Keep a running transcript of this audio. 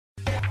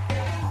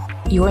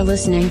You're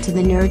listening to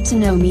the Nerd to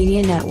Know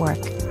Media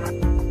Network.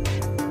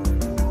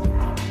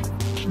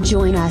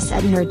 Join us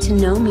at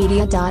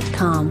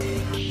nerdtoknowmedia.com.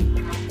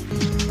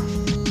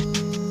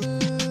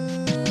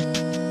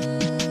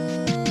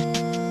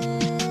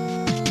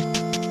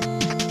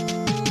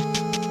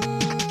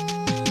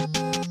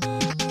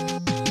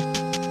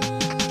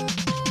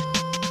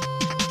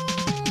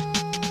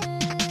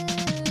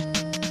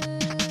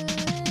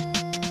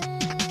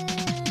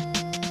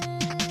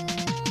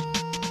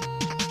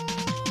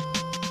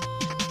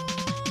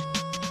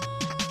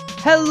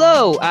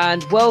 Hello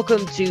and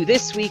welcome to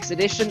this week's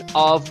edition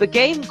of the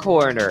Game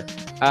Corner,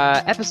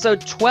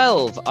 episode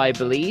 12, I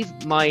believe.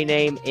 My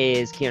name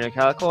is Kieran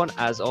Calicorn,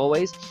 as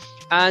always,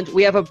 and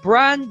we have a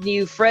brand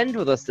new friend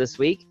with us this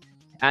week,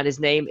 and his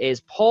name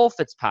is Paul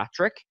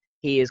Fitzpatrick.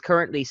 He is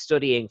currently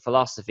studying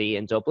philosophy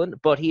in Dublin,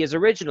 but he is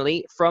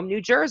originally from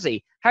New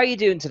Jersey. How are you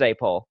doing today,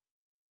 Paul?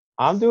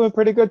 I'm doing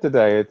pretty good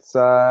today. It's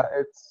a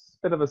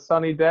bit of a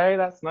sunny day.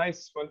 That's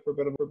nice. Went for a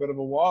bit of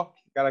a walk.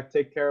 Gotta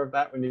take care of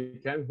that when you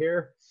can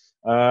here.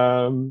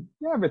 Yeah,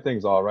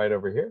 everything's all right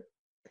over here.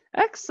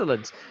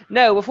 Excellent.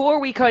 Now, before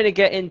we kind of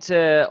get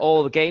into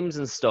all the games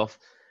and stuff,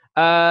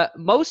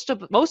 most of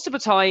the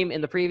time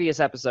in the previous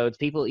episodes,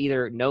 people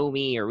either know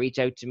me or reach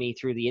out to me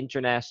through the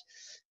internet.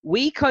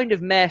 We kind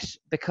of met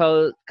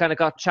because kind of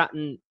got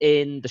chatting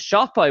in the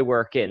shop I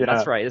work in. Yeah.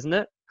 That's right, isn't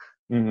it?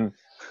 Mm-hmm.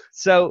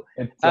 So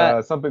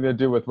it's something to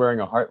do with wearing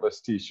a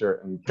Heartless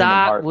T-shirt and Kingdom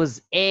that Hearts.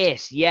 was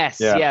it.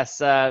 Yes, Yeah.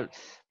 yes.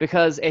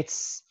 Because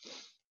it's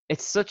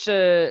such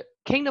a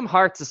Kingdom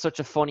Hearts is such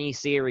a funny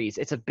series.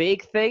 It's a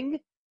big thing,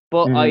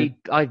 but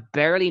I've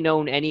barely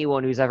known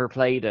anyone who's ever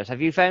played it. Have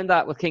you found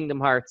that with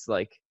Kingdom Hearts?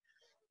 Like,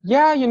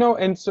 Yeah,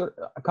 and so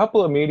a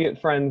couple immediate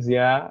friends,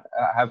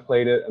 have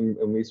played it, and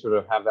we sort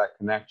of have that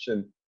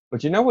connection.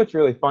 But what's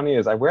really funny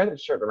is I wear that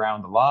shirt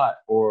around a lot,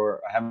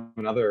 or I have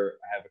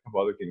a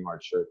couple other Kingdom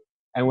Hearts shirts.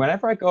 And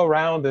whenever I go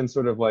around and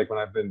sort of like when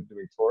I've been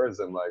doing tours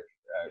and like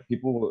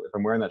people, if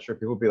I'm wearing that shirt,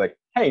 people will be like,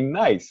 "Hey,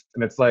 nice,"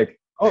 and it's like,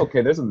 "Oh,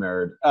 okay, there's a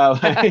nerd."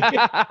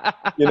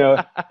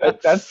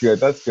 That's good.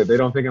 That's good. They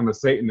don't think I'm a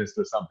Satanist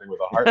or something with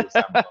a heartless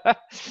emblem.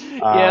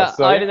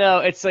 I don't know.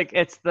 It's like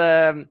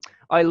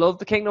I love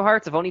the Kingdom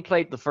Hearts. I've only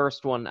played the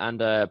first one and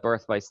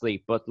Birth by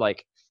Sleep, but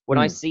like when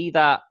I see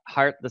that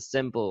heartless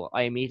symbol,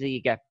 I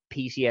immediately get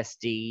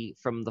PTSD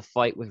from the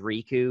fight with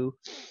Riku.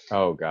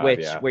 Oh God,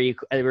 where you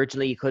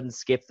originally couldn't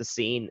skip the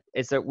scene.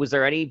 Was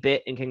there any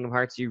bit in Kingdom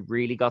Hearts you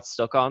really got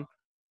stuck on?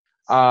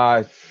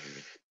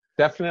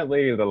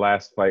 Definitely the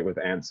last fight with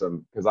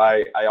Ansem, because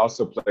I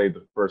also played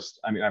the first.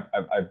 I mean,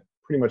 I've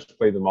pretty much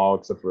played them all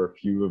except for a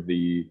few of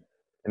the.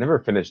 I never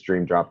finished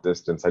Dream Drop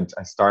Distance.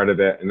 I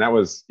started it, and that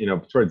was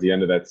towards the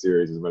end of that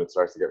series is when it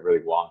starts to get really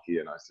wonky,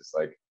 and I was just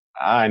like,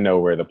 I know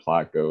where the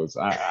plot goes.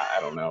 I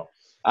don't know.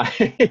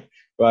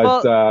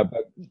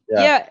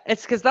 Yeah,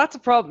 it's because that's a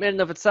problem in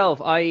and of itself.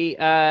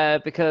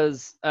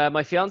 Because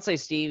my fiance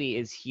Stevie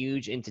is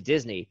huge into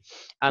Disney,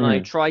 and I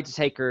tried to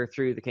take her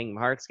through the Kingdom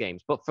Hearts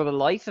games, but for the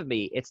life of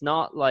me, it's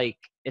not like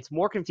it's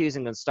more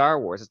confusing than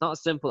Star Wars. It's not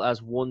as simple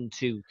as 1,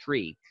 2,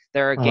 3.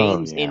 There are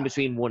games in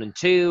between 1 and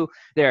 2.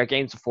 There are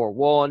games before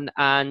 1,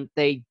 and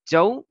they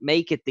don't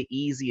make it the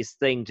easiest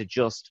thing to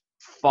just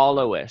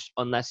follow it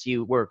unless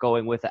you were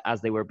going with it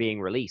as they were being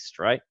released,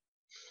 right?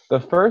 The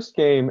first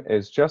game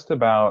is just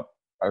about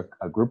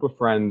a group of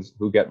friends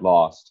who get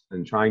lost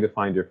and trying to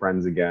find your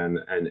friends again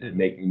and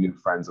making new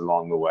friends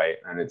along the way.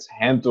 And it's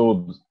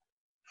handled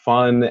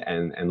fun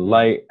and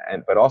light,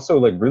 but also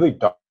like really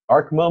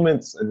dark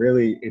moments. And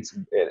really,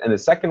 and the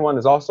second one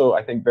is also,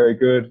 I think, very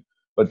good.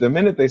 But the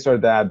minute they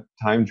started to add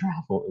time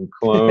travel and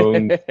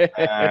clones,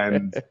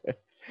 and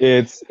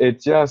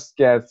it just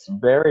gets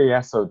very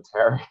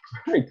esoteric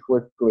very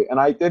quickly. And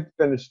I did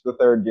finish the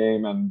third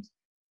game, and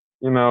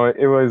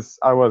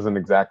I wasn't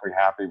exactly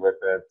happy with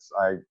it.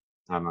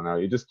 I don't know.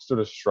 You just sort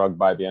of shrug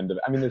by the end of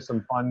it. I mean, there's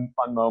some fun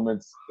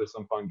moments. There's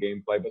some fun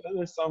gameplay, but then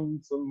there's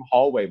some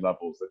hallway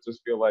levels that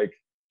just feel like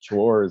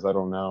chores. I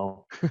don't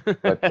know.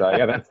 But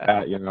that's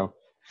that.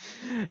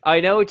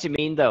 I know what you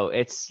mean, though.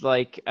 It's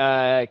like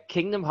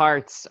Kingdom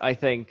Hearts, I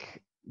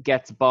think,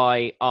 gets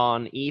by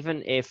on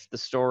even if the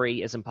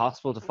story is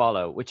impossible to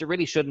follow, which it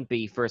really shouldn't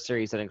be for a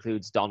series that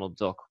includes Donald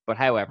Duck. But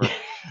however,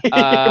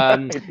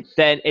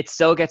 then it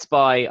still gets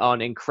by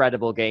on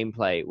incredible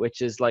gameplay,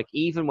 which is like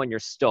even when you're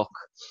stuck,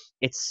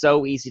 it's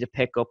so easy to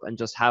pick up and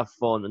just have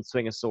fun and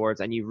swing a sword,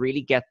 and you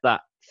really get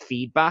that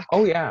feedback.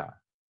 Oh yeah.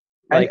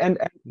 Like,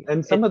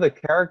 and some of the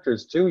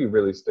characters too you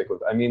really stick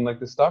with. I mean, like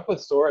the stuff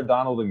with Sora,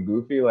 Donald, and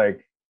Goofy,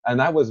 like, and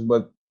that was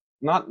what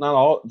not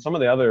all. Some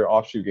of the other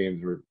offshoot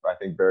games were, I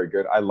think, very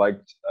good. I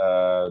liked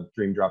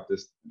Dream Drop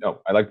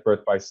I liked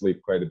Birth by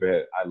Sleep quite a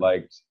bit. I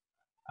liked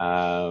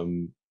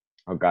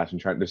oh gosh,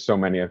 there's so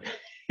many of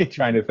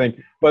trying to think.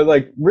 But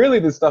like really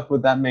the stuff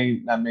with that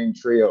main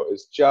trio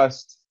is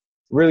just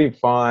really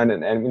fun,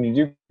 and when you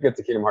do get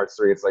to Kingdom Hearts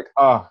 3, it's like,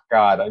 oh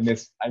God, I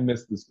miss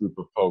this group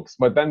of folks.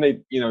 But then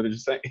they, they're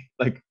just saying,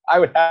 like, I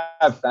would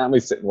have family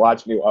sit and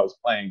watch me while I was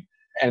playing,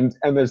 and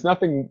there's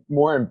nothing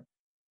more,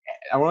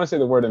 I want to say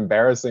the word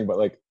embarrassing, but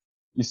like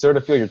you sort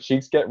of feel your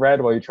cheeks get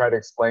red while you try to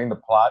explain the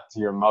plot to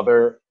your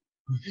mother.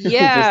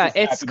 Yeah,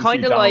 it's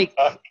kind of like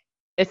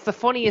it's the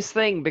funniest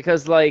thing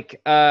because like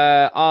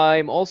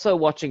I'm also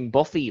watching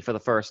Buffy for the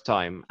first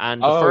time,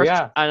 and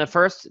the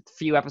first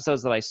few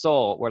episodes that I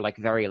saw were like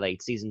very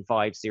late, season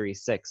 5,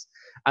 series 6,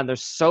 and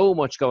there's so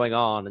much going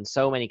on and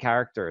so many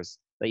characters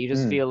that you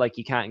just feel like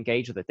you can't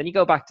engage with it. Then you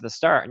go back to the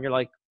start and you're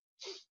like,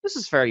 this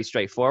is fairly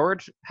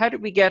straightforward. How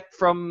did we get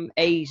from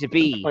A to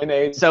B?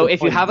 So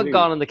if you haven't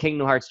gone on the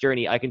Kingdom Hearts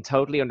journey, I can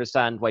totally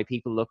understand why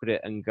people look at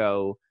it and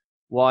go,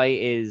 why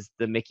is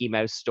the Mickey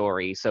Mouse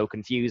story so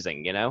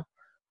confusing, you know?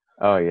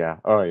 Oh yeah.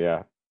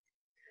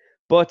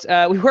 But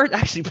we weren't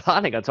actually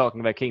planning on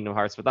talking about Kingdom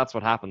Hearts, but that's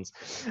what happens.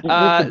 We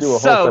could do a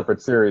whole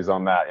separate series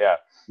on that, yeah.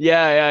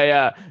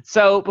 Yeah.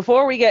 So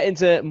before we get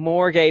into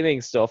more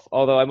gaming stuff,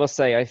 although I must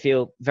say I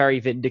feel very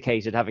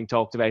vindicated having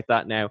talked about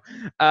that now,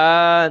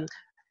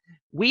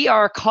 we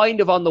are kind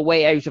of on the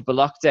way out of the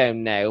lockdown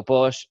now,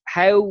 but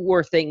how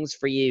were things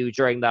for you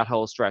during that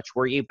whole stretch?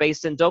 Were you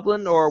based in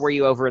Dublin or were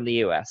you over in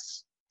the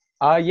US?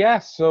 Yeah,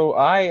 so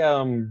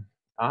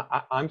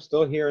I'm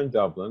still here in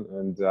Dublin,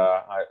 and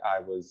I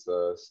was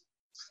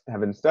have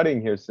been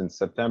studying here since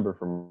September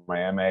for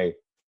my MA,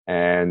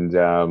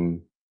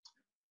 and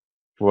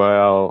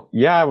well,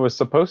 yeah, I was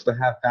supposed to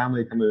have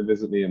family come to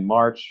visit me in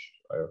March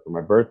for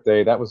my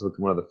birthday. That was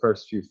one of the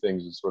first few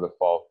things to sort of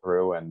fall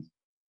through, and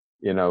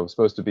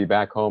supposed to be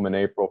back home in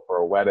April for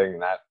a wedding,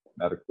 and that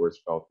of course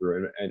fell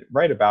through. And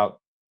right about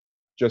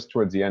just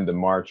towards the end of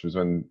March was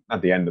when,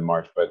 not the end of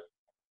March, but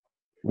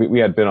we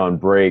had been on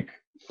break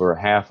for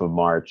half of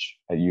March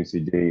at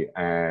UCD,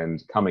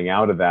 and coming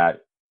out of that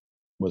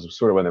was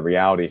sort of when the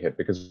reality hit,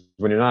 because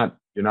when you're not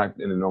in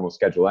a normal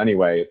schedule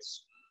anyway,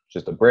 it's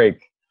just a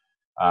break.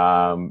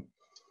 Now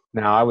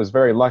I was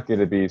very lucky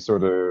to be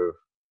sort of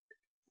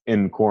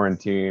in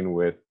quarantine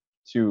with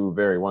two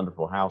very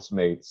wonderful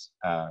housemates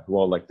who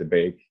all like to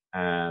bake,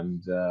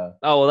 and oh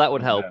well, that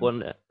would help,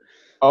 wouldn't it?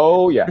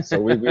 Oh yeah, so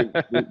we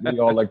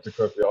all like to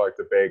cook, we all like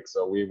to bake,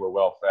 so we were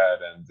well fed,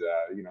 and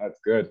that's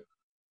good.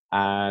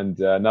 And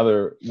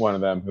another one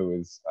of them who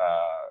is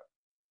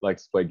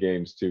likes to play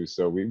games too,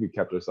 so we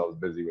kept ourselves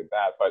busy with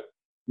that. But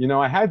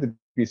I had to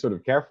be sort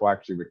of careful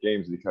actually with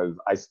games, because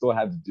I still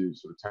had to do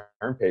sort of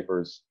term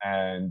papers,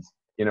 and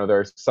there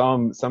are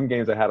some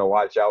games I had to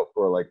watch out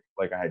for,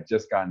 like I had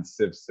just gotten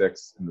Civ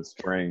 6 in the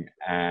spring,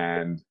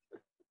 and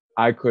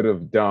I could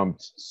have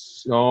dumped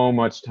so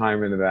much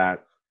time into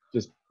that,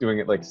 just doing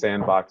it like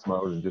sandbox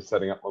mode and just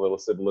setting up my little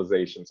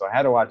civilization. So I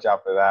had to watch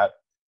out for that.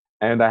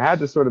 And I had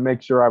to sort of make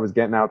sure I was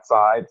getting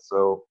outside.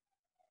 So,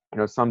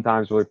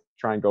 sometimes we'll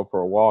try and go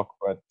for a walk,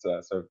 but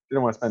so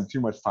didn't want to spend too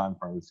much time in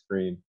front of the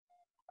screen.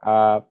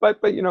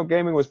 But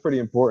gaming was pretty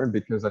important,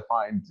 because I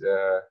find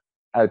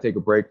I had to take a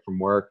break from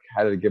work,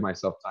 had to give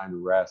myself time to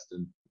rest.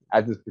 And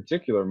at this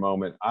particular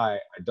moment, I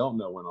don't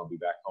know when I'll be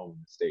back home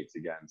in the States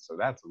again. So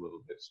that's a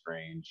little bit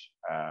strange.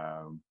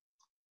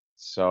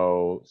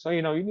 So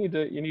you need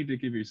to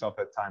give yourself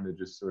that time to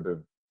just sort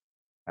of,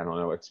 I don't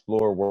know,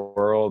 explore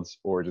worlds,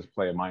 or just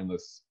play a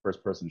mindless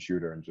first-person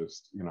shooter and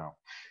just,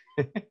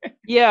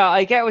 Yeah,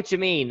 I get what you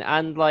mean.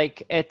 And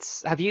like,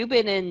 have you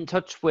been in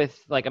touch with,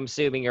 like, I'm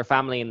assuming your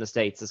family in the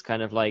States is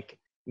kind of like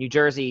New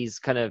Jersey's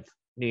kind of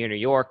near New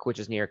York, which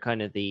is near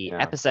kind of the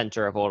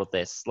epicenter of all of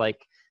this. Like,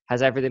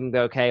 has everything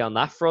been okay on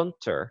that front,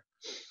 or?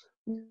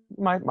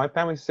 My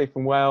family's safe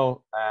and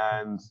well,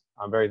 and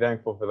I'm very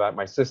thankful for that.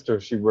 My sister,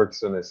 she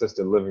works in an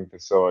assisted living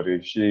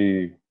facility.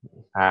 She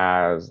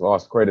has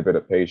lost quite a bit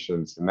of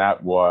patience, and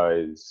that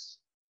was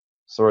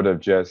sort of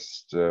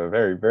just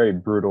very, very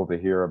brutal to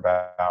hear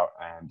about.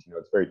 And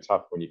it's very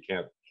tough when you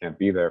can't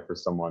be there for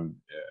someone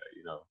that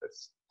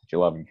you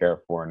love and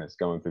care for, and it's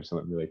going through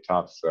something really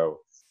tough. So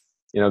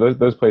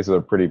those places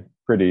are pretty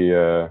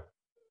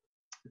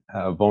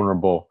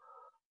vulnerable.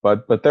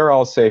 But they're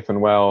all safe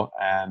and well,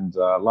 and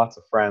lots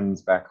of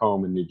friends back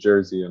home in New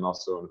Jersey and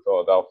also in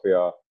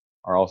Philadelphia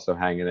are also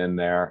hanging in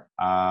there.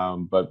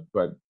 But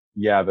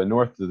yeah, the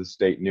north of the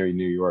state near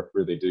New York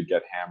really did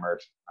get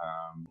hammered,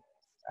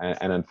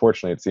 and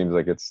unfortunately, it seems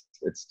like it's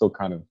still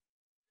kind of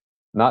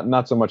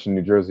not so much in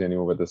New Jersey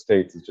anymore, but the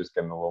States is just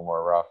getting a little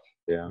more rough.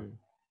 Yeah.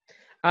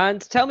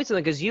 And tell me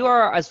something, because you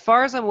are, as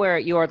far as I'm aware,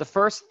 you are the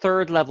first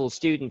third level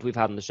student we've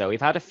had on the show.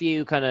 We've had a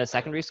few kind of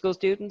secondary school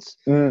students,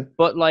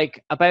 but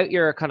like, about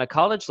your kind of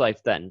college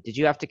life then, did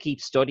you have to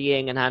keep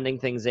studying and handing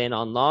things in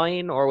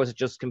online, or was it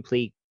just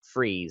complete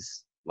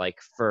freeze, like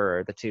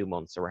for the 2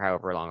 months or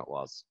however long it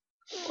was?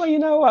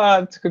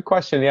 Well, it's a good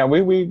question. Yeah,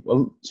 we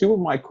two of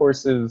my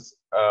courses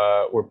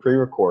were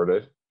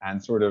pre-recorded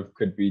and sort of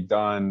could be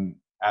done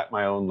at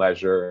my own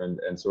leisure,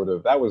 and sort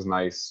of that was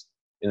nice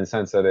in the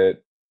sense that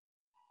it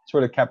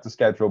sort of kept the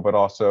schedule, but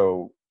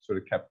also sort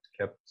of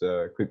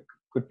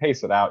could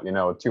pace it out, a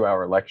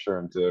 2-hour lecture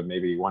into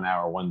maybe 1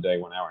 hour one day,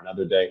 1 hour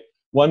another day.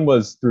 One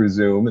was through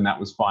Zoom, and that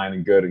was fine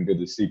and good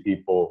to see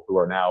people who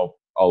are now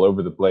all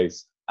over the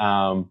place.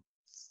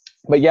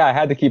 But yeah, I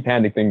had to keep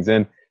handing things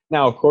in.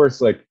 Now, of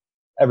course, like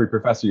every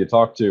professor you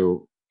talk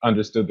to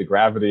understood the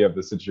gravity of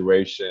the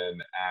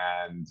situation,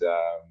 and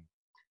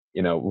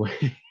you know,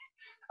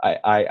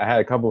 I had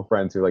a couple of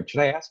friends who were like, should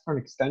I ask for an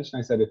extension?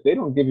 I said, if they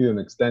don't give you an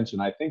extension,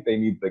 I think they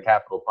need the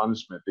capital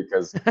punishment,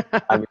 because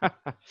I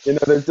mean,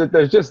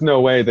 there's just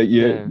no way that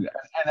you. Yeah.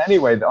 And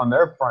anyway, on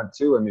their front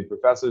too, I mean,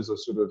 professors are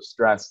sort of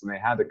stressed, and they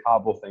had to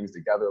cobble things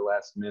together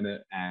last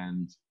minute,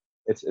 and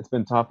it's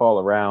been tough all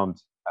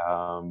around.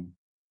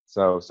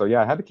 So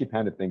yeah, I had to keep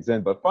handing things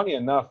in. But funny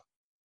enough,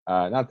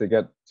 not to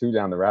get too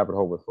down the rabbit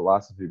hole with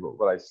philosophy, but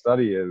what I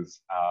study is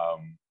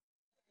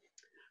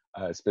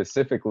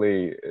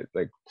specifically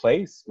like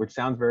place, which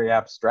sounds very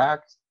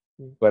abstract,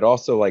 but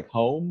also like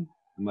home,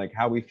 and like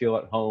how we feel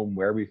at home,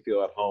 where we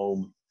feel at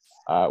home,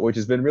 which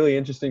has been really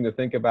interesting to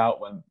think about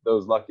when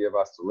those lucky of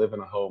us to live in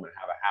a home and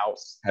have a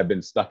house have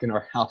been stuck in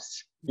our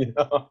house,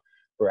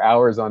 for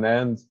hours on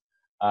end.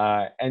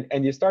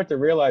 And you start to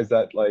realize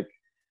that like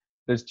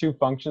there's two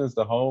functions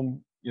to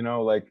home,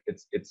 like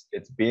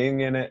it's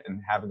being in it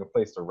and having a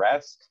place to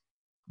rest.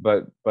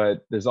 But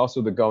there's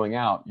also the going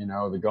out,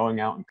 the going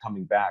out and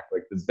coming back.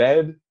 Like the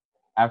bed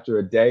after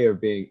a day of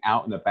being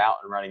out and about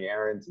and running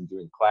errands and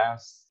doing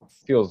class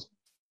feels,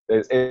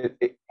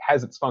 it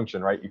has its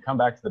function, right? You come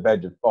back to the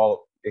bed, you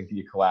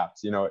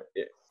collapse.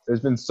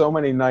 There's been so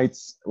many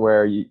nights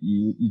where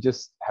you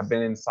just have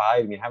been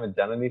inside and you haven't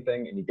done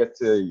anything, and you get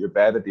to your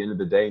bed at the end of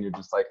the day and you're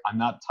just like, I'm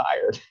not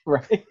tired,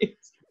 right?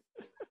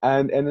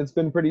 And it's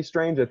been pretty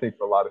strange, I think,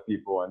 for a lot of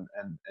people,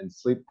 and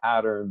sleep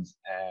patterns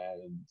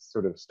and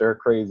sort of stir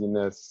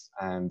craziness.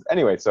 And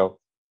anyway, so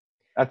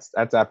that's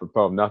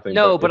apropos of nothing.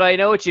 No, but I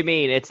know what you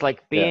mean. It's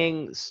like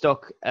being Yeah.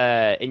 stuck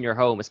in your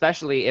home,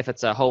 especially if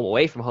it's a home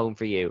away from home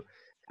for you.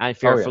 And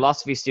if you're a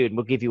philosophy student,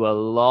 will give you a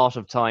lot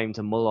of time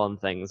to mull on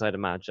things, I'd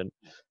imagine.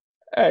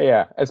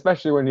 Yeah,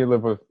 especially when you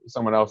live with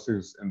someone else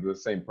who's in the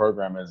same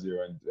program as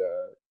you, and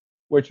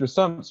which was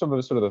some of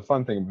the sort of the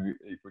fun thing,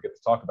 if we get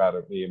to talk about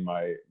it. Me and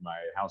my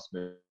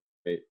housemate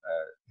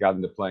got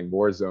into playing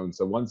Warzone.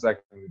 So one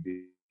second we'd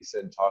be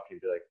sitting talking,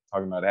 like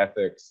talking about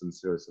ethics and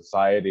sort of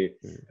society,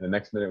 and the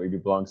next minute we'd be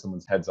blowing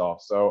someone's heads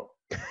off. So,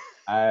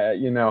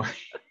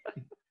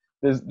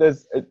 there's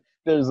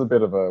a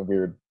bit of a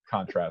weird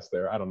contrast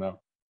there. I don't know.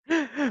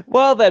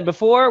 Well then,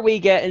 before we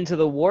get into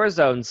the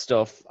Warzone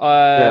stuff,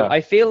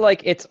 I feel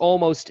like it's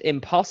almost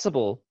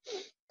impossible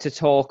to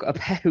talk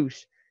about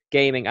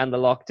gaming and the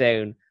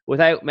lockdown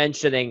without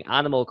mentioning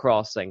Animal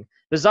Crossing.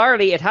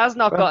 Bizarrely, it has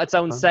not got its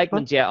own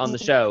segment yet on the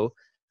show,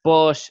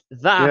 but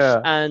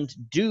that and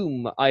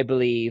Doom, I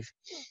believe,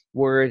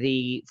 were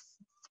the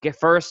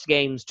first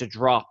games to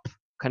drop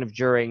kind of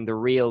during the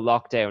real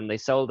lockdown. They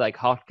sold like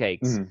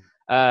hotcakes.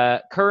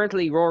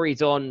 Currently, Rory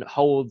Dunn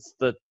holds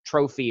the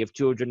trophy of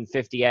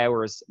 250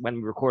 hours when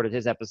we recorded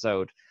his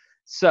episode.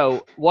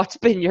 So, what's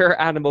been your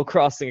Animal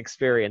Crossing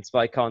experience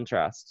by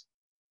contrast?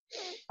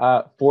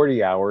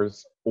 40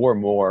 hours or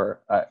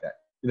more.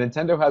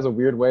 Nintendo has a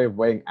weird way of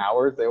weighing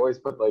hours. They always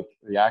put like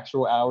the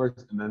actual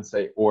hours and then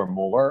say or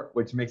more,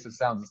 which makes it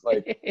sound just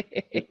like,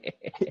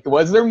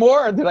 was there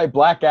more? Or did I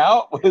black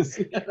out?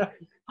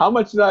 How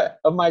much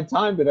of my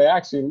time did I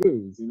actually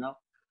lose?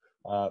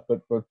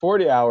 But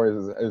 40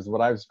 hours is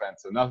what I've spent,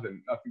 so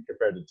nothing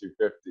compared to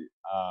 250.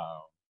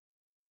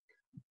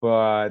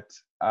 But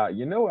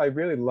I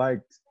really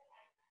liked.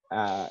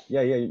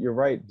 You're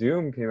right.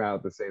 Doom came out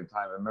at the same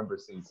time. I remember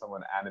seeing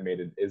someone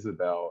animated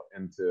Isabelle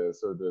into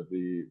sort of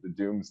the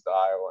Doom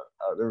style.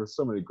 There were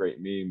so many great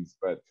memes,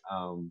 but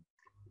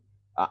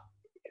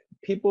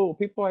people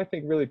I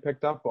think really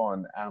picked up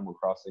on Animal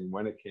Crossing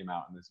when it came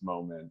out in this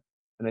moment.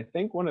 And I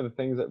think one of the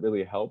things that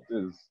really helped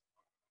is,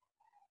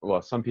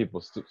 well, some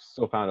people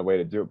still found a way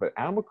to do it, but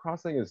Animal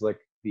Crossing is like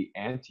the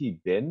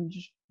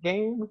anti-binge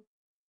game.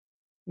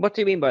 What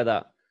do you mean by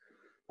that?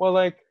 Well,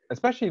 like,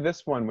 especially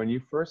this one, when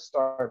you first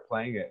start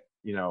playing it,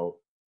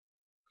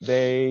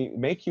 they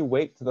make you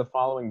wait to the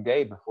following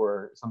day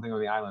before something on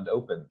the island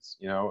opens.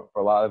 For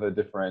a lot of the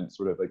different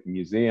sort of like the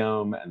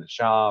museum and the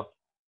shop,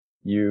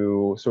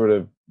 you sort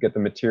of get the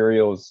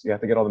materials. You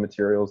have to get all the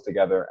materials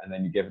together, and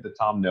then you give it to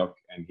Tom Nook,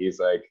 and he's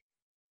like,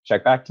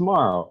 check back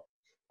tomorrow.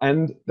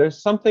 And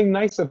there's something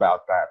nice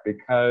about that,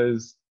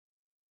 because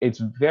it's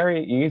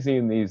very easy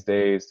in these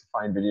days to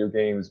find video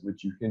games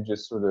which you can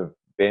just sort of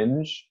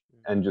binge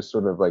and just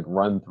sort of like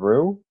run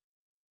through.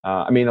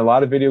 I mean, a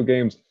lot of video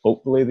games,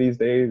 hopefully these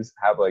days,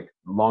 have like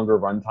longer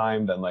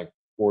runtime than like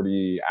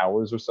 40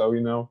 hours or so,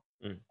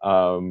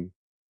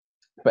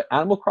 But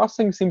Animal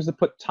Crossing seems to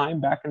put time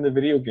back into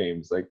video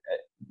games. Like,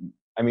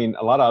 I mean,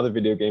 a lot of other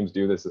video games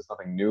do this. It's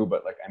nothing new,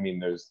 but like, I mean,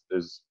 there's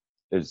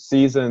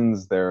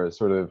seasons, there are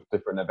sort of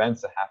different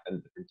events that happen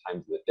at different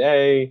times of the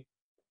day.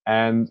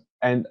 And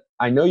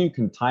I know you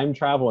can time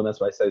travel, and that's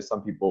why I say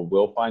some people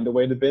will find a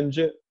way to binge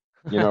it.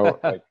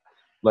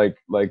 Like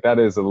that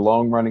is a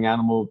long-running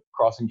Animal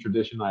Crossing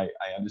tradition. I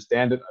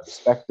understand it. I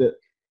respect it.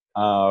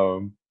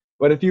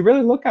 But if you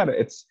really look at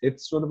it,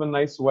 it's sort of a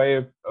nice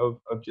way of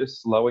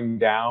just slowing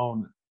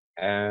down.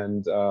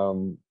 And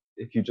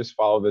if you just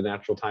follow the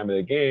natural time of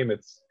the game,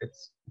 it's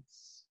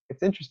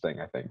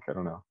interesting, I think. I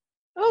don't know.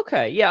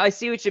 Okay, yeah, I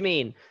see what you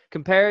mean.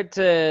 Compared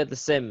to The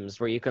Sims,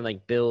 where you can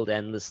like build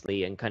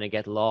endlessly and kind of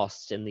get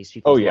lost in these Oh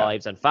people's yeah.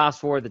 lives and fast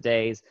forward the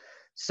days.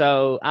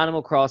 So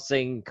Animal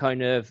Crossing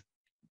kind of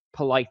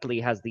politely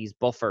has these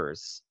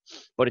buffers,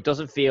 but it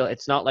doesn't feel,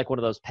 it's not like one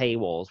of those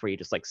paywalls where you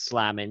just like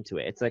slam into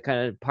it. It's a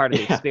kind of part of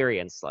the Yeah.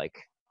 experience,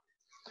 like.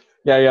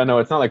 Yeah. No,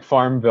 it's not like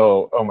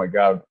Farmville. Oh my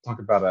God, talk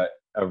about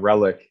a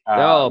relic.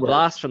 Oh, Where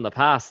blast from the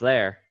past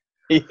there.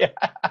 yeah,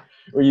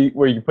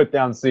 where you put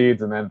down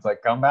seeds and then it's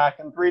like come back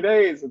in 3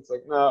 days. It's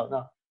like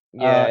no.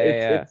 Yeah, yeah,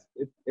 It's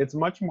yeah. it's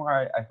much more.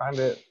 I find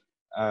it.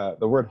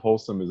 The word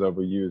wholesome is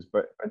overused,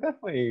 but I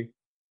definitely.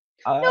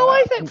 No,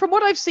 I think And from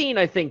what I've seen,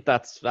 I think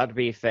that'd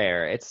be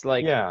fair. It's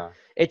like yeah.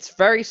 it's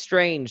very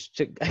strange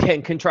to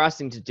again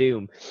contrasting to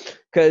Doom,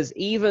 because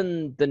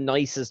even the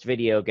nicest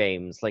video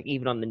games, like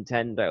even on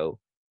Nintendo,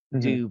 Hmm.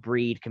 do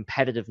breed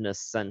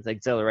competitiveness and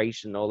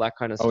exhilaration, all that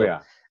kind of Oh stuff. yeah.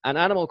 And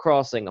Animal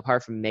Crossing,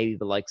 apart from maybe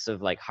the likes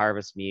of like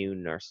Harvest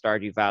Moon or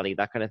Stardew Valley,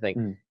 that kind of thing,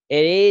 Mm.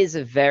 it is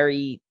a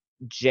very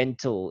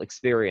gentle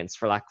experience,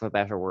 for lack of a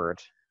better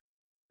word.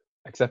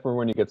 Except for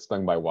when you get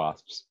stung by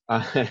wasps.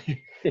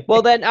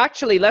 Well, then,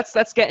 actually,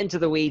 let's get into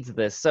the weeds of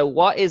this. So,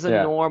 what is a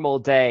Yeah. normal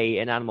day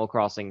in Animal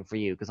Crossing for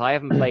you? Because I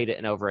haven't played it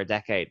in over a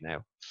decade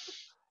now.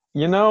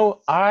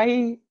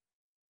 I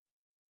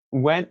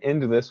went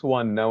into this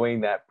one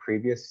knowing that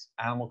previous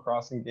Animal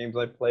Crossing games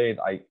I played,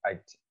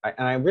 and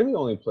I really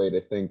only played, I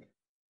think,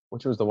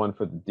 which was the one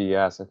for the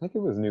DS. I think it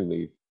was New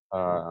Leaf.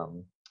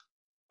 Um,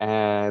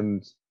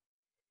 and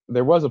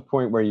there was a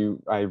point where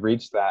I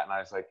reached that, and I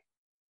was like,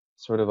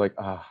 sort of like,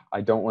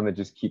 I don't want to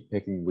just keep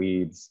picking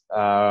weeds.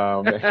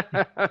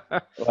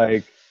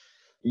 Like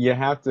you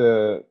have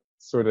to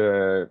sort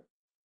of.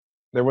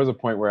 There was a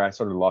point where I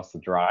sort of lost the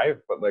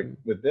drive, but like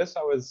with this,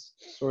 I was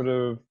sort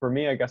of, for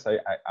me, I guess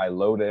I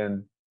load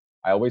in.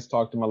 I always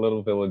talk to my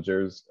little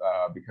villagers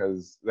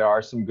because there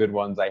are some good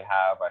ones I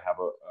have. I have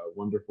a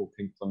wonderful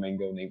pink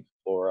flamingo named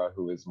Flora,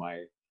 who is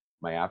my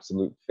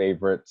absolute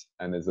favorite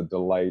and is a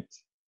delight,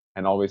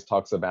 and always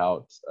talks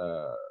about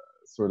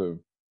sort of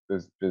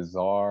this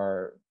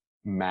bizarre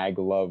mag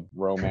love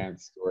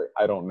romance story.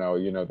 I don't know,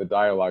 the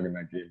dialogue in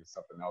that game is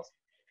something else.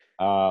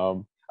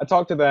 I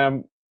talk to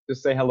them,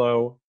 just say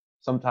hello.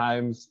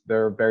 Sometimes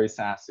they're very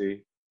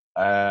sassy.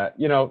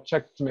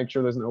 Check to make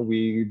sure there's no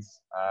weeds.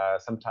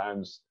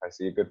 Sometimes if I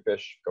see a good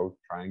fish, go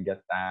try and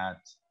get that.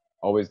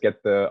 Always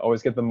get the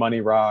money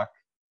rock.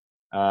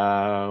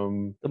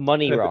 The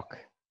Money And if Rock.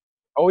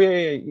 oh yeah,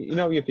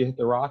 if you hit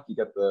the rock, you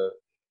get the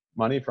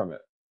money from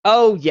it.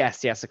 Oh,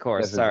 yes, yes, of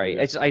course. Yes, Sorry.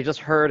 yes. I just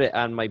heard it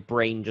and my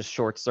brain just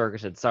short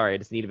circuited. Sorry, I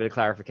just need a bit of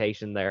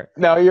clarification there.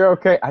 No, you're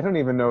okay. I don't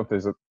even know if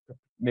there's a.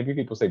 Maybe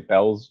people say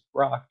Bell's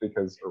Rock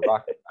because or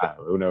Rock. I don't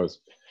know, who knows?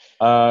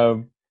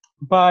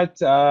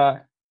 But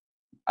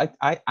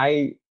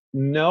I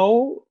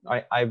know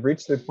I've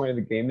reached the point of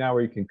the game now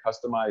where you can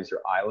customize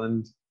your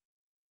island,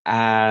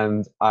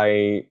 and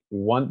I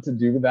want to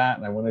do that,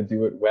 and I want to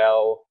do it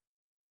well,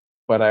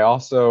 but I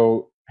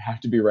also have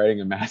to be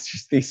writing a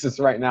master's thesis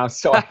right now,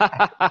 so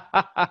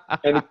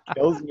and it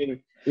kills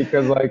me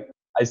because like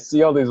I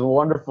see all these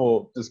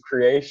wonderful just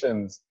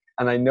creations,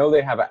 and I know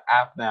they have an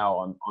app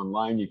now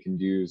online you can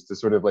use to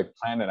sort of like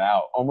plan it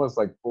out, almost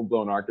like full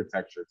blown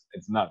architecture.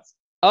 It's nuts.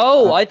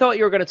 Oh, Uh, I thought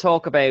you were going to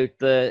talk about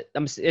this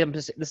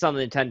is on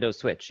the Nintendo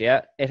Switch,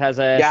 yeah? It has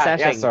a yeah.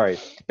 setting, Sorry.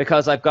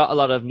 because I've got a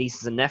lot of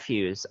nieces and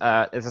nephews.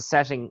 There's a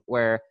setting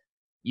where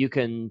you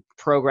can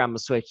program the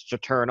Switch to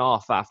turn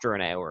off after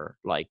an hour,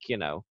 like,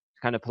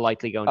 kind of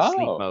politely go into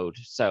sleep Oh, mode.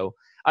 So,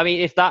 I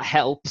mean, if that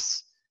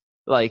helps,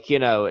 like,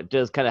 it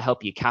does kind of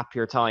help you cap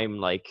your time.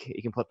 Like,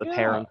 you can put the yeah.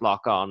 parent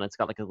lock on, it's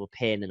got like a little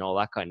pin and all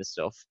that kind of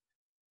stuff.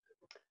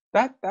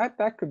 That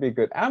could be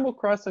good. Animal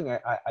Crossing,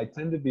 I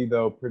tend to be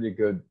though pretty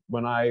good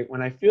when I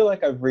feel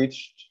like I've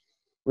reached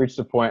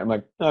a point. I'm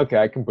like, okay,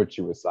 I can put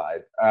you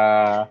aside.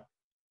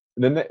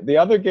 Then the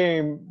other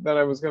game that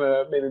I was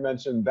gonna maybe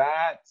mention,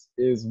 that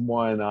is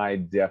one I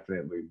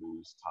definitely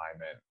lose time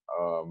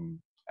in.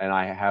 And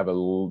I have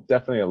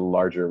definitely a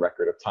larger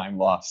record of time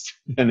lost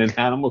than in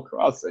Animal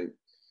Crossing.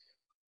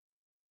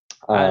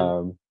 And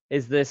Um,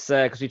 is this,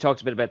 because we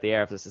talked a bit about the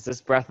air of this, is this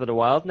Breath of the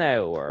Wild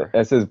now, or?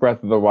 this is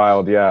Breath of the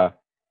Wild, yeah.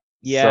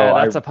 Yeah, So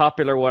that's a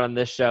popular one on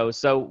this show.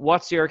 So,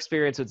 what's your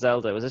experience with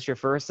Zelda? Was this your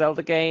first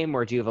Zelda game,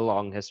 or do you have a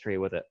long history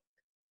with it?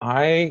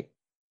 I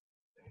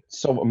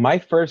so my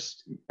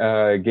first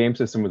game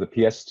system was a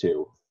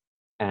PS2,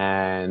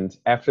 and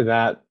after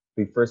that,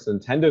 the first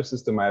Nintendo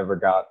system I ever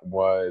got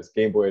was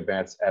Game Boy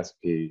Advance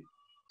SP.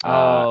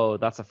 Uh, Oh,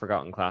 that's a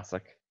forgotten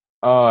classic.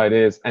 oh, it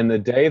is. And the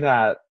day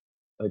that,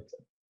 like,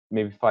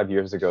 maybe 5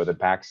 years ago, the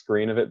back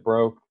screen of it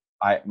broke,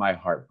 my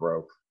heart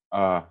broke.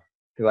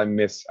 Because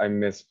I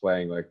miss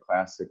playing like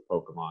classic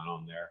Pokemon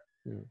on there.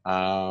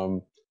 Hmm.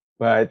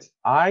 But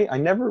I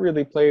never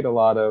really played a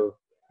lot of,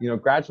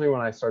 gradually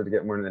when I started to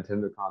get more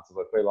Nintendo consoles,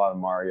 I played a lot of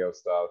Mario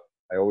stuff.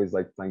 I always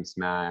liked playing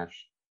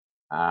Smash.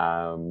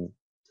 Um,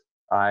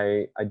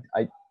 I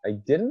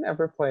didn't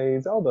ever play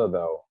Zelda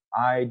though.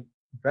 I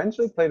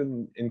eventually played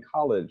in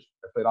college.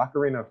 I played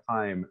Ocarina of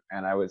Time,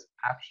 and I was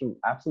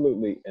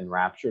absolutely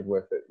enraptured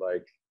with it.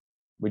 Like,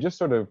 we just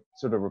sort of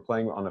were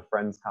playing on a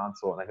friend's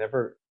console, and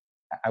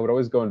I would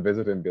always go and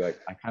visit him and be like,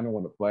 I kind of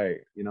want to play,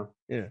 you know.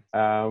 Yeah.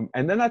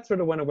 And then that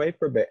sort of went away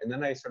for a bit, and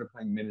then I started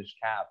playing Minish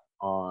Cap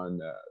on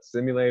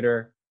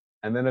simulator,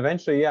 and then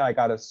eventually, yeah, I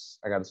got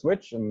a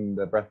Switch, and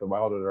the Breath of the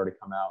Wild had already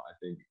come out, I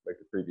think, like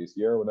the previous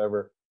year or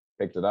whatever.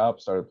 Picked it up,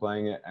 started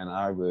playing it, and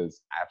I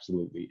was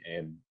absolutely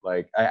in.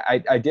 Like,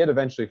 I did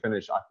eventually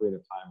finish Ocarina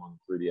of Time on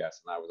the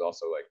 3DS, and I was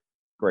also like,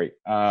 great.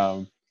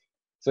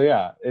 So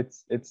yeah,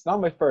 it's not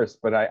my first,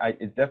 but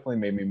it definitely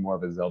made me more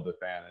of a Zelda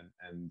fan,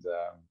 and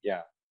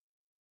yeah.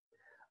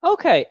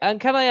 Okay, and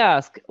can I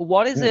ask,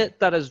 what is it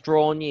that has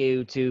drawn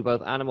you to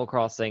both Animal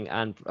Crossing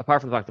and,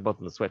 apart from the fact they're both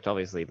on the Switch,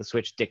 obviously, the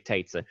Switch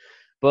dictates it,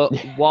 but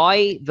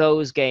why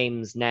those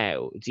games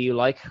now? Do you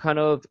like kind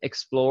of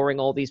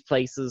exploring all these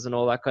places and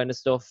all that kind of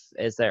stuff?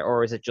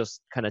 Or is it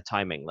just kind of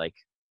timing? Like,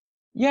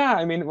 Yeah,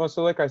 I mean, well,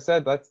 so like I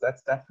said, that's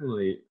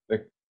definitely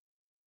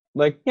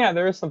like yeah,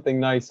 there is something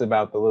nice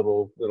about the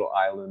little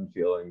island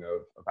feeling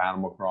of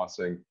Animal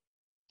Crossing.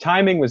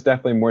 Timing was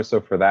definitely more so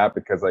for that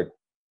because like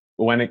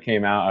when it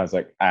came out, I was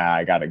like,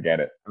 I gotta get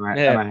it, and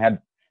I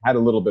had a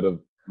little bit of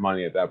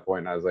money at that point.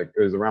 And I was like,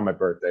 it was around my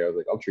birthday. I was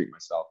like, I'll treat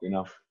myself, you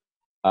know.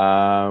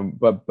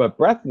 But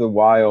Breath of the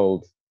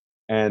Wild,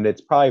 and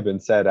it's probably been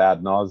said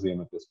ad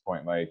nauseum at this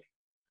point, like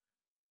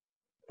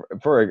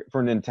for a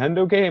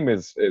Nintendo game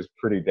is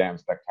pretty damn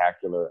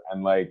spectacular,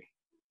 and like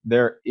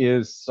there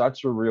is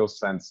such a real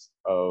sense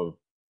of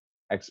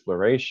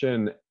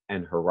exploration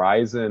and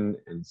horizon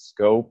and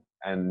scope,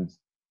 and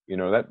you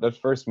know that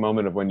first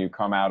moment of when you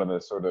come out of the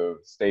sort of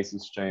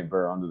stasis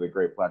chamber onto the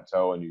Great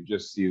Plateau and you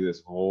just see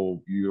this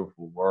whole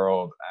beautiful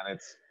world, and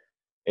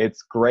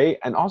it's great.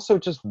 And also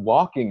just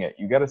walking it,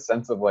 you get a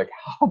sense of like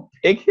how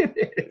big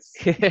it is.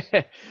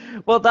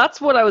 well,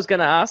 that's what I was going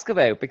to ask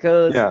about,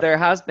 because Yeah, there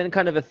has been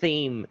kind of a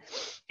theme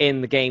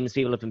in the games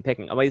people have been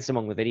picking, at least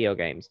among the video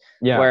games,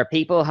 yeah. where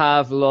people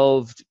have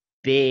loved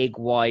big,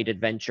 wide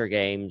adventure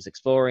games,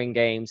 exploring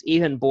games,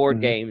 even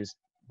board games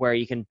where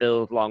you can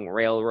build long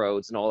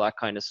railroads and all that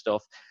kind of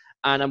stuff.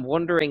 And I'm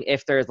wondering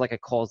if there's like a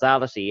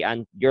causality,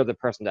 and you're the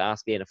person to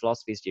ask, being a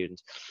philosophy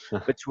student,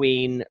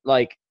 between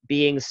like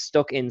being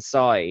stuck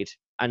inside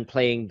and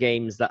playing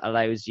games that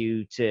allows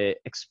you to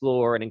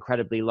explore an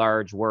incredibly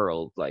large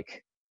world.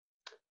 Like,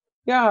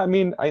 Yeah, I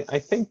mean, I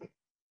think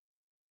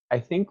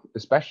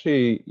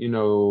especially, you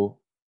know,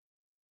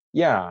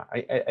 yeah,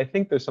 I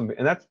think there's something,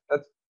 and that's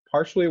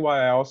partially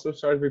why I also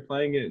started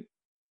replaying it,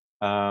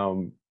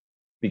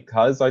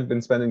 because I've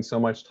been spending so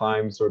much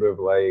time sort of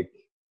like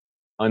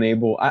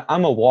unable.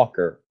 I'm a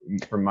walker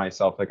for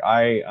myself. Like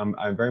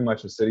I'm very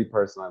much a city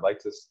person. I like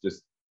to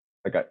just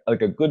like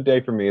a good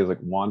day for me is like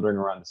wandering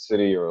around the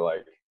city or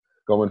like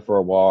going for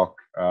a walk,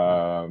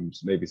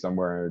 maybe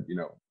somewhere, you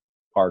know,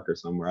 park or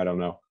somewhere. I don't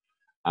know.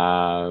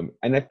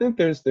 And I think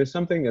there's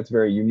something that's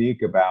very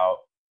unique about,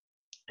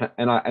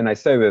 and I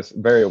say this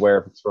very aware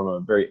if it's from a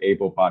very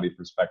able-bodied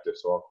perspective,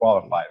 so I'll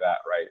qualify that,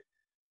 right?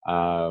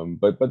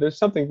 But there's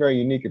something very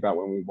unique about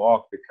when we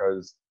walk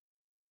because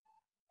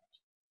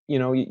you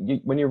know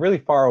when you're really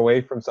far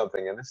away from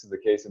something, and this is the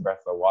case in Breath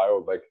of the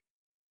Wild, like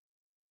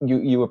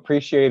you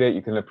appreciate it,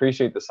 you can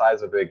appreciate the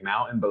size of a big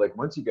mountain, but like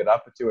once you get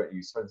up to it,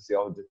 you start to see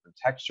all the different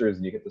textures,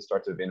 and you get to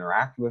start to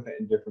interact with it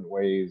in different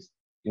ways.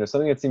 You know,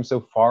 something that seems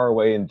so far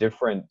away and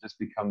different just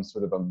becomes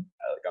sort of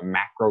like a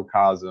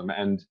macrocosm,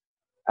 and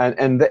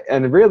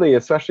really,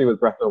 especially with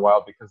Breath of the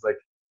Wild, because like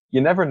you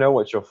never know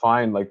what you'll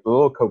find. Like the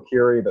little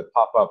kokiri that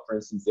pop up. For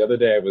instance, the other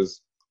day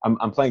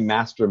I'm playing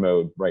master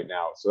mode right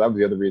now, so that was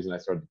the other reason I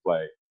started to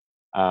play,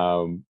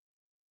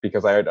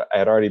 because I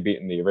had already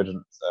beaten the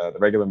original the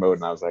regular mode,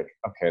 and I was like,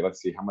 okay, let's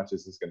see how much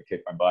is this going to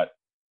kick my butt.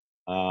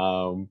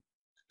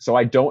 So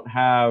I don't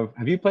have.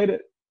 Have you played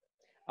it?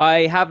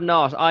 I have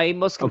not. I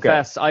must Okay.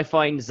 confess, I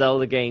find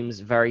Zelda games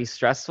very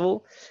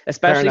stressful,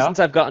 especially since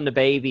I've gotten a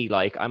baby.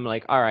 Like, I'm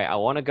like, all right, I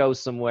want to go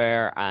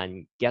somewhere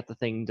and get the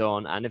thing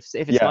done. And if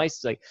it's Yeah.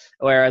 nice, like,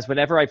 whereas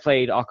whenever I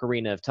played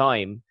Ocarina of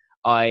Time,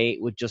 I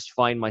would just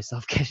find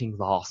myself getting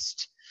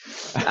lost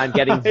and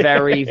getting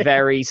very,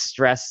 very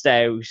stressed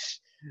out.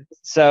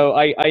 So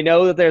I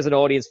know that there's an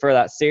audience for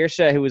that.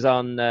 Saoirse, who was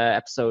on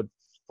episode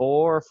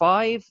 4 or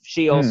 5,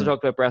 she also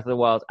talked about Breath of the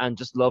Wild and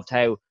just loved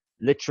how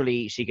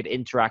literally she could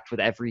interact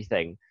with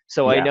everything.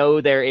 So I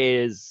know there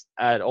is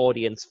an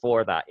audience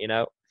for that, you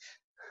know?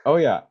 Oh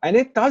yeah, and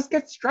it does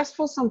get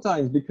stressful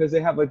sometimes because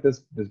they have like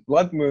this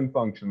blood moon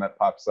function that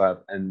pops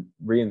up and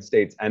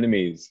reinstates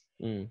enemies.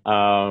 And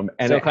and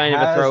so it kind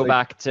of a has,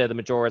 throwback to the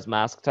Majora's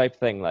Mask type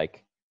thing,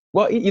 like.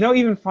 Well, you know,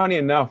 even funny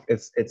enough,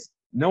 it's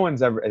never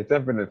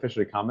been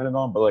officially commented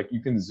on, but like you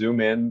can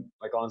zoom in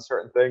like on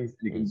certain things, and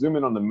you can zoom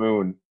in on the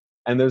moon,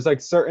 and there's like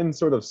certain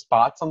sort of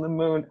spots on the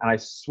moon, and I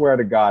swear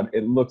to God,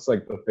 it looks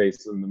like the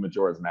face in the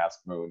Majora's Mask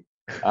moon.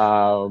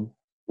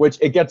 Which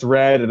it gets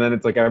red, and then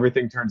it's like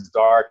everything turns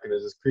dark, and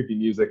there's this creepy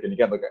music, and you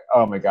get like,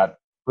 oh my God.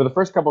 For the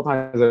first couple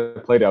times I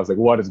played it, I was like,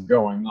 what is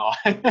going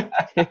on?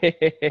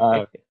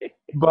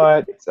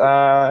 But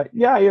yeah,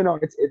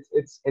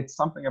 it's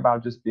something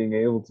about just being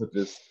able to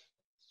just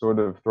sort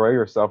of throw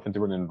yourself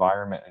into an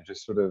environment and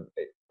just sort of.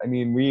 I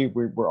mean,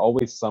 we're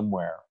always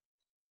somewhere,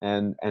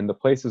 and the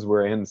places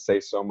we're in say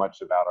so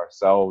much about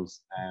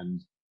ourselves.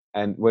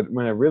 And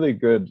when a really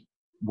good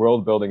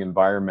world building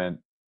environment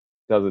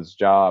does its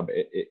job,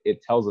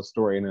 it tells a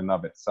story in and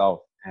of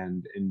itself.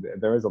 And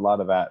there is a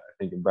lot of that, I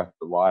think, in Breath of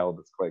the Wild.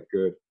 It's quite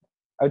good.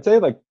 I'd say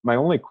like my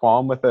only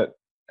qualm with it,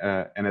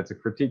 and it's a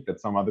critique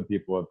that some other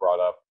people have brought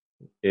up,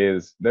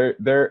 is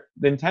they're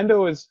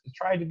Nintendo is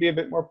trying to be a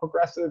bit more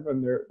progressive,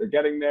 and they're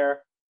getting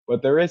there.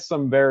 But there is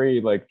some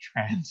very like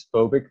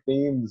transphobic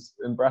themes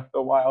in Breath of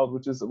the Wild,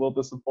 which is a little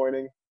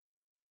disappointing.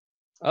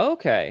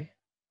 Okay.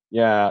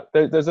 Yeah,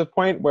 there's a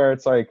point where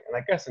it's like, and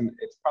I guess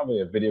it's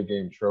probably a video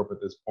game trope at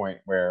this point,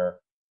 where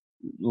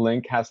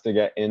Link has to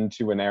get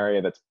into an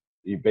area that's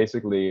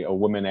basically a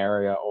women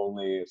area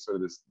only, sort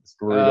of this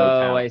Gerudo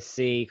Oh, town. I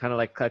see. Kind of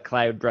like a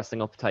Cloud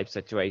dressing up type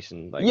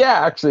situation. Like,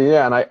 Yeah, actually,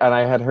 yeah, and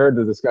I had heard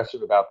the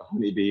discussion about the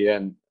honeybee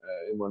in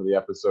one of the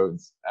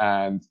episodes,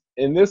 and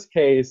in this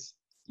case,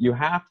 you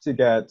have to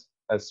get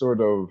a sort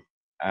of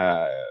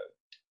uh,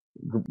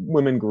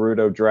 women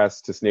Gerudo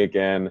dress to sneak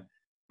in,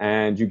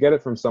 and you get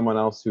it from someone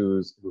else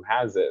who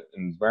has it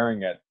and is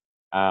wearing it,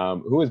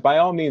 who is by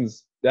all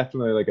means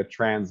definitely like a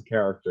trans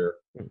character,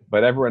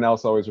 but everyone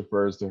else always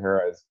refers to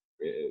her as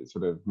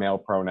sort of male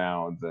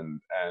pronouns,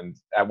 and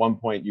at one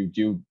point you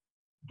do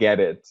get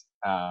it,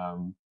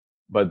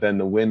 but then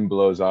the wind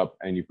blows up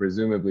and you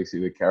presumably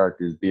see the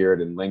character's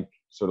beard, and Link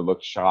sort of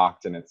looks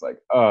shocked, and it's like,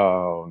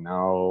 oh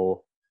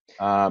no.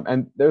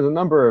 And there's a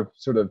number of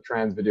sort of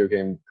trans video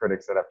game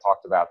critics that have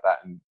talked about that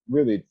and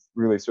really,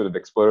 really sort of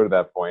exploded at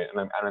that point.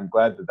 And I'm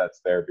glad that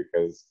that's there,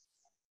 because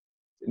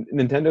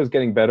Nintendo's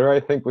getting better, I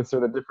think, with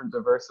sort of different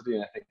diversity.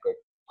 And I think like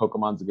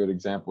Pokemon's a good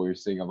example. You're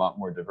seeing a lot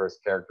more diverse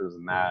characters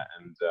in that.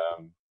 And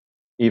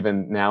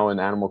even now in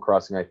Animal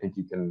Crossing, I think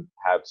you can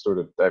have sort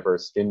of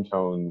diverse skin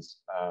tones,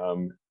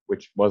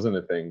 which wasn't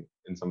a thing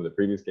in some of the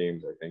previous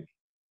games, I think.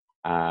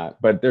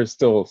 But there's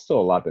still a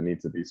lot that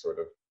needs to be sort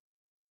of,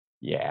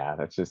 yeah,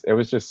 it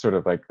was just sort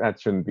of like,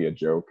 that shouldn't be a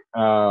joke.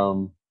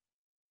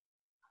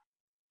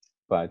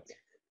 But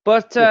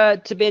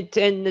to be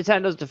in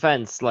Nintendo's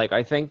defense, like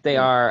I think they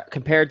are,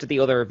 compared to the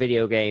other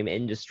video game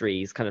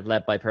industries, kind of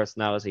led by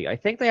personality, I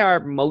think they are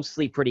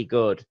mostly pretty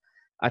good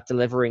at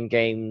delivering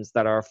games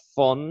that are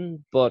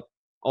fun, but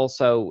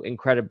also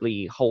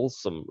incredibly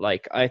wholesome.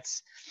 Like I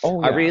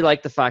really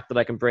like the fact that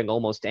I can bring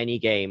almost any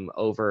game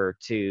over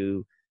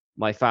to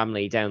my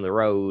family down the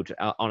road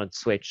on a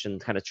Switch and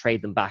kind of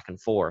trade them back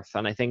and forth.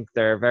 And I think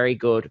they're very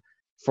good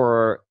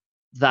for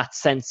that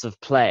sense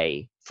of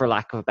play, for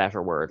lack of a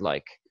better word.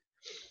 Like,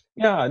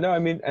 yeah, no, I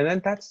mean, and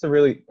then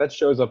that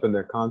shows up in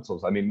their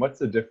consoles. I mean, what's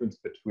the difference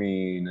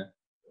between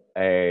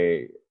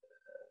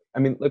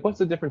what's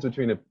the difference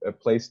between a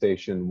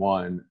PlayStation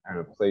 1 and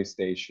a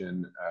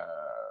PlayStation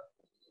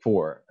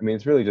 4? I mean,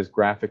 it's really just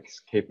graphics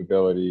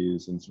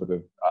capabilities and sort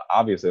of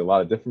obviously a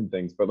lot of different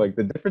things, but like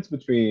the difference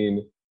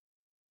between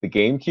the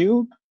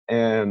GameCube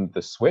and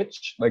the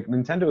Switch, like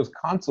Nintendo's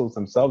consoles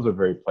themselves are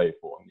very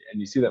playful,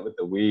 and you see that with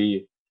the Wii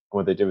and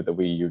what they did with the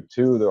Wii U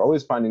too. They're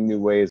always finding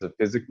new ways of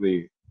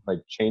physically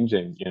like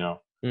changing,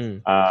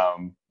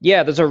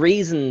 yeah, there's a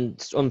reason,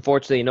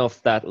 unfortunately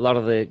enough, that a lot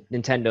of the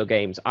Nintendo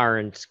games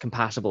aren't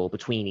compatible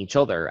between each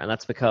other, and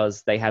that's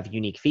because they have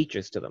unique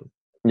features to them.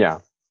 Yeah,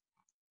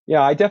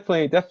 I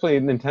definitely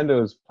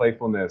Nintendo's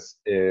playfulness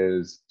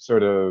is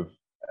sort of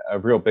a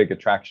real big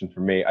attraction for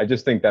me. I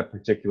just think that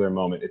particular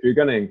moment, if you're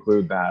going to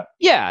include that,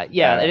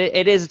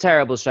 it is a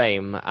terrible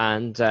shame,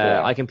 and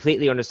I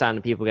completely understand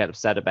that people get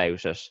upset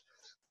about it.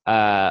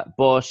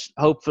 But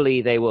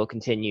hopefully they will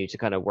continue to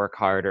kind of work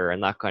harder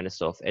and that kind of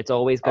stuff. It's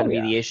always going to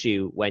be the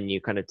issue when you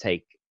kind of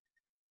take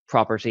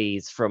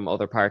properties from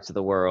other parts of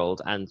the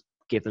world and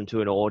give them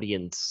to an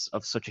audience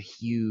of such a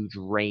huge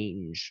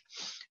range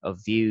of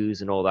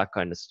views and all that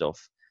kind of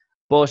stuff.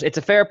 But it's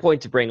a fair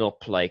point to bring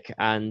up, like,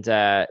 and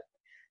I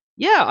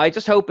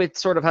just hope it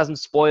sort of hasn't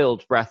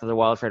spoiled Breath of the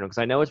Wild for anyone, because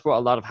I know it's brought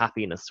a lot of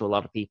happiness to a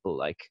lot of people.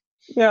 Like,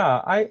 yeah,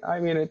 I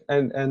mean it,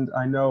 and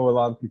I know a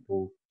lot of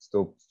people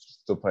still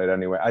play it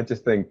anyway. I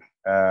just think,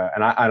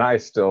 and I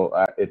still,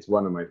 it's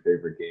one of my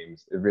favorite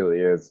games. It really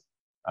is.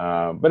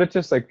 But it's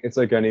just like, it's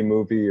like any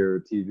movie or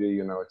TV,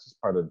 it's just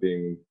part of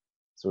being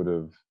sort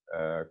of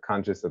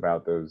conscious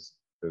about those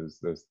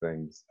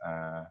things,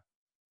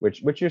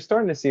 which you're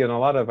starting to see in a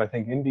lot of, I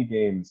think, indie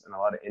games and a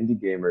lot of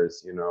indie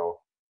gamers,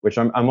 which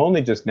I'm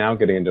only just now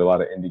getting into a lot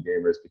of indie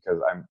gamers,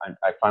 because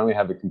I finally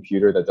have a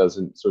computer that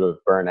doesn't sort of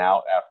burn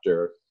out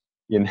after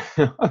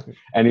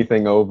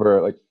anything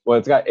over, like, well,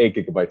 it's got 8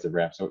 gigabytes of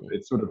RAM, so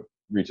it sort of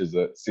reaches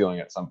a ceiling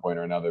at some point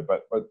or another.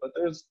 But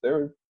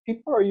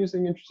people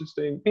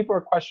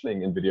are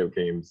questioning in video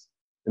games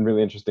in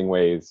really interesting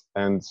ways,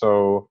 and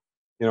so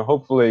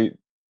hopefully,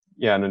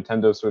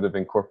 Nintendo sort of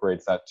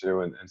incorporates that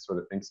too, and sort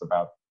of thinks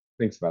about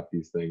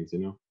these things.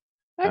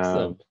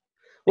 Excellent.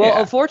 Well,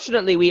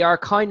 unfortunately, we are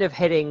kind of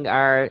hitting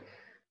our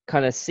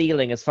kind of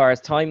ceiling as far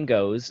as time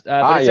goes.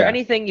 But is there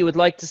anything you would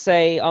like to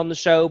say on the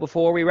show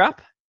before we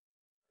wrap?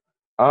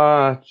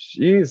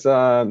 Geez,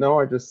 no,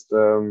 I just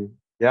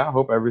I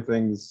hope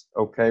everything's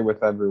okay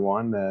with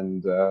everyone.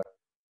 And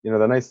you know,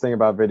 the nice thing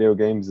about video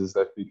games is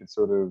that we can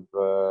sort of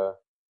oh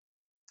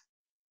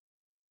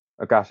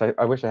gosh,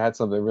 I wish I had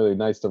something really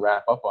nice to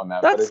wrap up on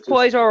that. That's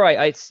quite all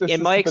right.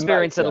 In my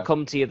experience, nice, it'll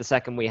come to you the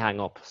second we hang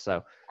up.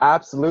 So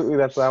absolutely,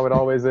 that's how it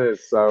always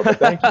is. So, but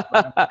thank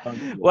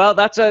you. Well,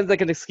 that sounds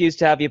like an excuse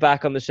to have you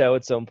back on the show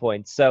at some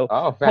point. So,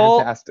 oh,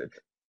 fantastic! Paul,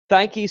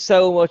 thank you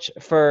so much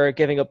for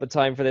giving up the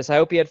time for this. I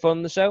hope you had fun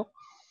on the show.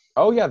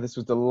 Oh yeah, this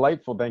was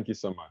delightful. Thank you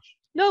so much.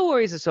 No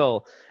worries at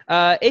all.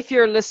 If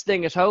you're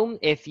listening at home,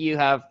 if you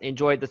have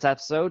enjoyed this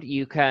episode,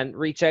 you can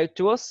reach out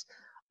to us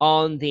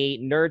on the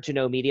Nerd to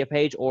Know Media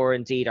page, or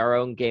indeed our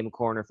own Game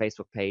Corner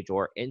Facebook page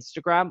or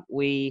Instagram.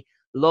 We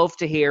love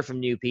to hear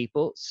from new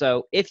people.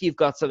 So if you've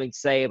got something to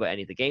say about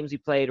any of the games we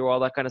played or all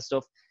that kind of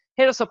stuff,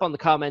 hit us up on the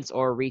comments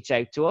or reach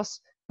out to us.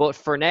 But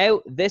for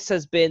now, this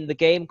has been the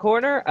Game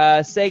Corner.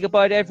 Say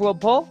goodbye to everyone,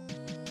 Paul.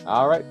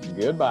 All right,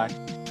 goodbye.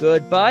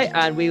 Goodbye,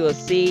 and we will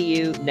see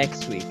you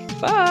next week.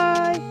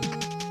 Bye.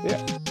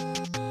 Yeah.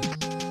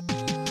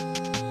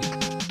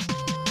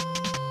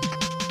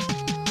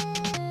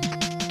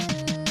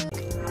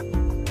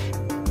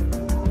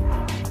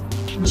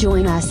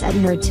 Join us at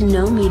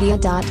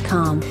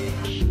nerdtoknowmedia.com.